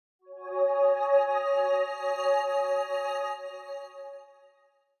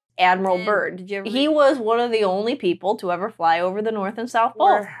Admiral Byrd. Did you ever He was one of the only people to ever fly over the North and South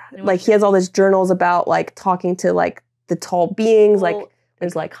Pole. Like, he has all these journals about, like, talking to, like, the tall beings, like,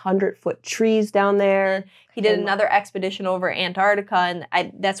 there's, like, 100-foot trees down there. He did another expedition over Antarctica,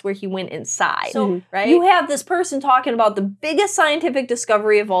 and that's where he went inside. So, right? You have this person talking about the biggest scientific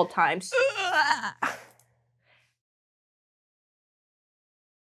discovery of all time.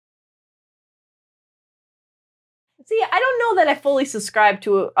 See, I don't know that I fully subscribe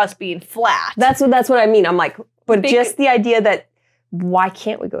to us being flat. That's what I mean. I'm like, but just the idea that, why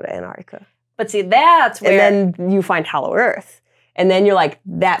can't we go to Antarctica? But see, that's where... And then you find Hollow Earth. And then you're like,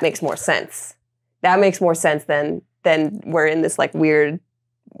 that makes more sense. That makes more sense than we're in this, like, weird,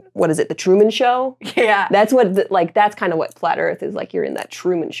 what is it, the Truman Show? Yeah. That's what, like, that's kind of what Flat Earth is, like, you're in that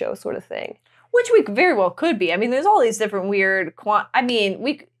Truman Show sort of thing. Which we very well could be. I mean, there's all these different weird...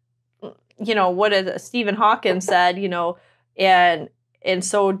 you know, what is Stephen Hawking said, you know, and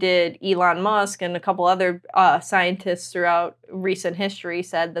so did Elon Musk and a couple other scientists throughout recent history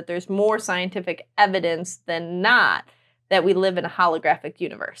said that there's more scientific evidence than not that we live in a holographic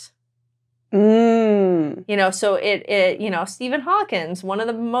universe. You know, so you know, Stephen Hawking's one of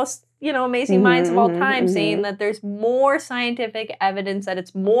the most, you know, amazing minds of all time, saying that there's more scientific evidence that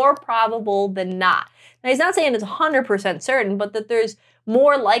it's more probable than not. Now, he's not saying it's 100% certain, but that there's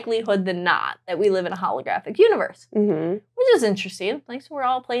more likelihood than not that we live in a holographic universe, which is interesting. Like, so we're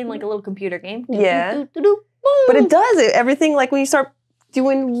all playing like a little computer game. Yeah. But it does. Everything, like, when you start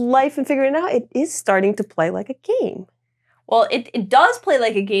doing life and figuring it out, it is starting to play like a game. Well, it does play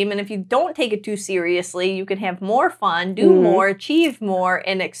like a game, and if you don't take it too seriously, you can have more fun, do more, achieve more,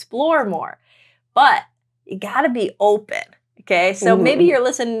 and explore more. But you gotta be open, okay? So maybe you're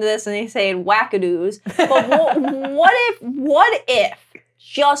listening to this and you're saying wackadoos, but what if,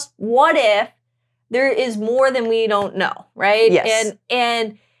 just what if, there is more than we don't know, right? Yes.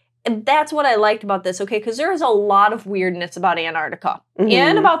 And that's what I liked about this, okay? Because there is a lot of weirdness about Antarctica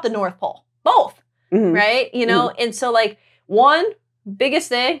and about the North Pole, both, right? You know, and so, like, one biggest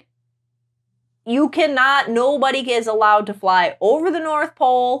thing, nobody is allowed to fly over the North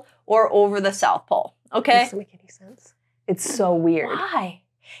Pole or over the South Pole, okay? It doesn't make any sense. It's so weird. Why?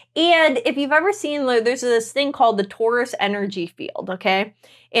 And if you've ever seen, there's this thing called the torus energy field, okay?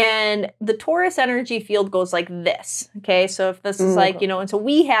 And the torus energy field goes like this, okay? So if this is like, you know, and so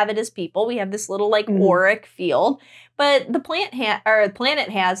we have it as people, we have this little, like, auric field, but the planet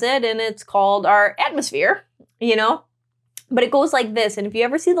has it, and it's called our atmosphere, you know? But it goes like this, and if you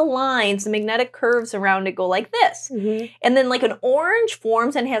ever see the lines, the magnetic curves around it go like this. And then, like, an orange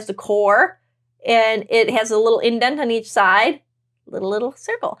forms and has the core, and it has a little indent on each side, little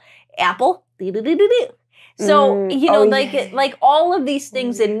circle. Apple, doo-doo-doo-doo-doo. So, you know, like all of these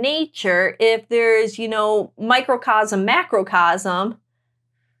things in nature, if there's, you know, microcosm, macrocosm,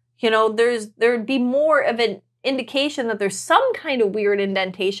 you know, there'd be more of an indication that there's some kind of weird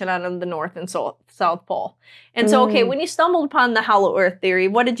indentation on the North and South Pole. And so, okay, when you stumbled upon the Hollow Earth theory,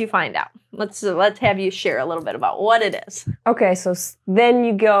 what did you find out? Let's have you share a little bit about what it is. Okay, so then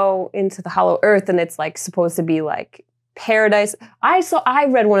you go into the Hollow Earth, and it's, like, supposed to be like paradise. I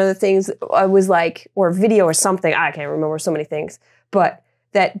read one of the things, was like, or a video or something, I can't remember, so many things, but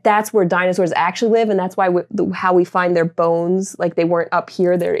that's where dinosaurs actually live, and that's why how we find their bones, like, they weren't up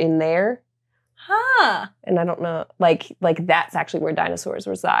here, they're in there. Huh. And I don't know, like that's actually where dinosaurs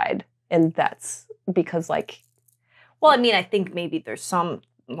reside. And that's because, like... Well, I mean, I think maybe there's some,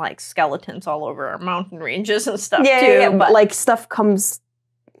 like, skeletons all over our mountain ranges and stuff, too. Yeah, but, like, stuff comes,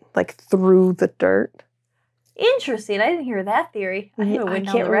 like, through the dirt. Interesting. I didn't hear that theory. I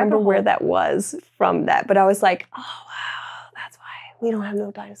can't remember where that was from that, but I was like, oh, wow, that's why we don't have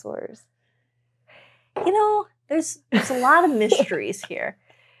no dinosaurs. You know, there's a lot of mysteries here.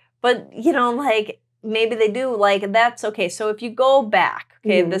 But, you know, like, maybe they do, like, that's okay. So if you go back,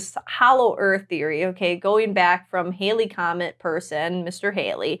 okay, this Hollow Earth theory, okay, going back from Halley Comet person, Mr.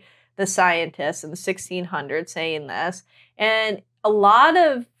 Halley, the scientist in the 1600s saying this, and a lot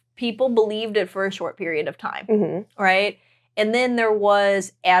of people believed it for a short period of time, right? And then there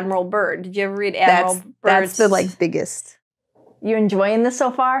was Admiral Byrd. Did you ever read Admiral Byrd's? That's the, like, biggest. You enjoying this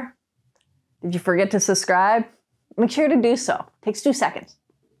so far? Did you forget to subscribe? Make sure to do so. Takes 2 seconds.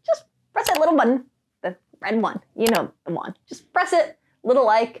 Just press that little button, the red one. You know the one. Just press it, little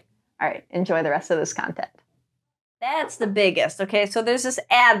like. All right, enjoy the rest of this content. That's the biggest, okay? So there's this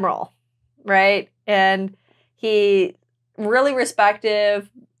admiral, right? And he really respected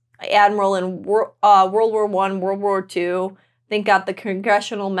admiral in World War I, World War II. I think got the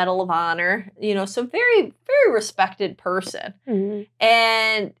Congressional Medal of Honor. You know, so very, very respected person.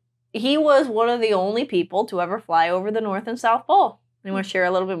 And he was one of the only people to ever fly over the North and South Pole. You want to share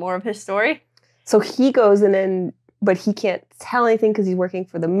a little bit more of his story? So he goes but he can't tell anything because he's working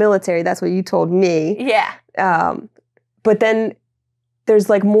for the military. That's what you told me. Yeah. But then there's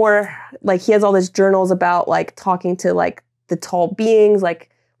like more, like he has all these journals about like talking to like the tall beings,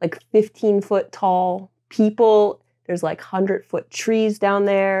 like 15-foot tall people. There's like 100-foot trees down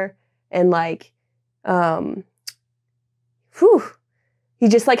there. And like, he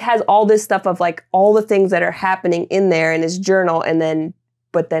just like has all this stuff of like all the things that are happening in there in his journal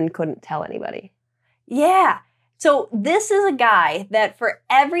but then couldn't tell anybody. Yeah. So this is a guy that for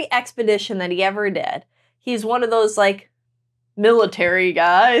every expedition that he ever did, he's one of those like military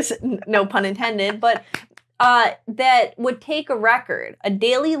guys, no pun intended, but that would take a record, a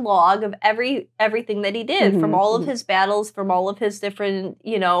daily log of everything that he did from all of his battles, from all of his different,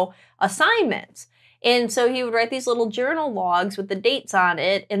 assignments. And so he would write these little journal logs with the dates on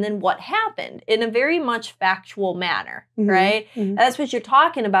it and then what happened in a very much factual manner, right? And that's what you're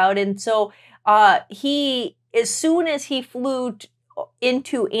talking about. And so as soon as he flew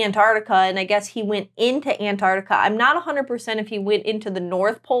into Antarctica, and I guess he went into Antarctica, I'm not 100% if he went into the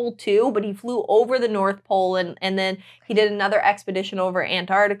North Pole too, but he flew over the North Pole and then he did another expedition over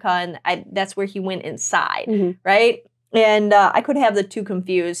Antarctica, and that's where he went inside, right? And I could have the two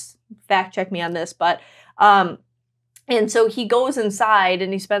confused. Fact check me on this, but and so he goes inside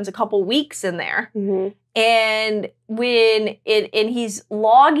and he spends a couple weeks in there, and and he's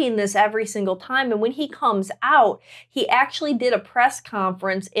logging this every single time. And when he comes out, he actually did a press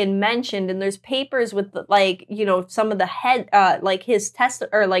conference and mentioned, and there's papers with some of the head like his test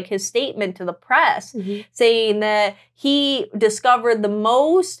or like his statement to the press saying that he discovered the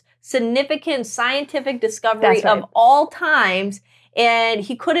most significant scientific discovery of all times. And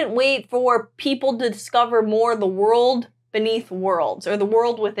he couldn't wait for people to discover more the world beneath worlds or the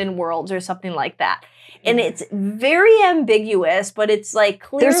world within worlds or something like that. And it's very ambiguous, but it's like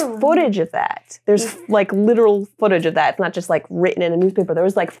clear. There's footage of that. There's like literal footage of that. It's not just like written in a newspaper. There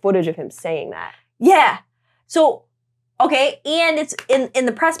was like footage of him saying that. Yeah. So, okay. And it's in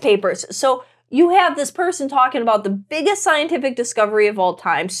the press papers. So you have this person talking about the biggest scientific discovery of all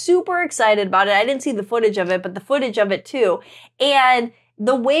time, super excited about it. I didn't see the footage of it, but the footage of it too. And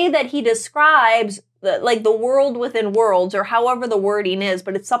the way that he describes the world within worlds, or however the wording is,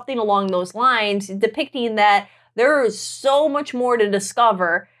 but it's something along those lines, depicting that there is so much more to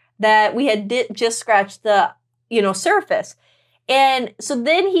discover that we had just scratched the, surface. And so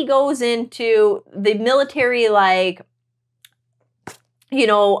then he goes into the military,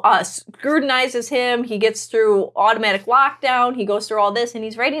 scrutinizes him. He gets through automatic lockdown. He goes through all this, and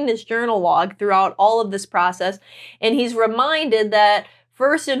he's writing his journal log throughout all of this process. And he's reminded that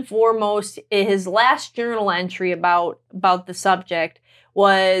first and foremost, his last journal entry about the subject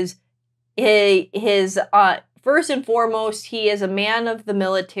was his first and foremost, he is a man of the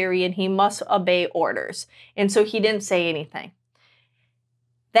military and he must obey orders. And so he didn't say anything.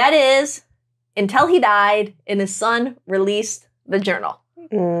 That is until he died and his son released the journal.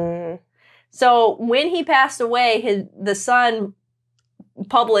 So when he passed away, the son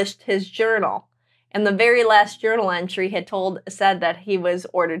published his journal, and the very last journal entry said that he was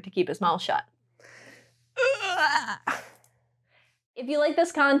ordered to keep his mouth shut. If you like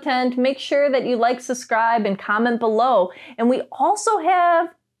this content, make sure that you like, subscribe, and comment below. And we also have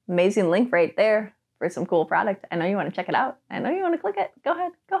amazing link right there for some cool product. I know you want to check it out. I know you want to click it. Go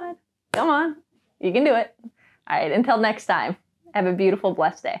ahead. Come on. You can do it. All right, until next time. Have a beautiful,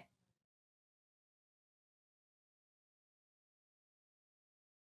 blessed day.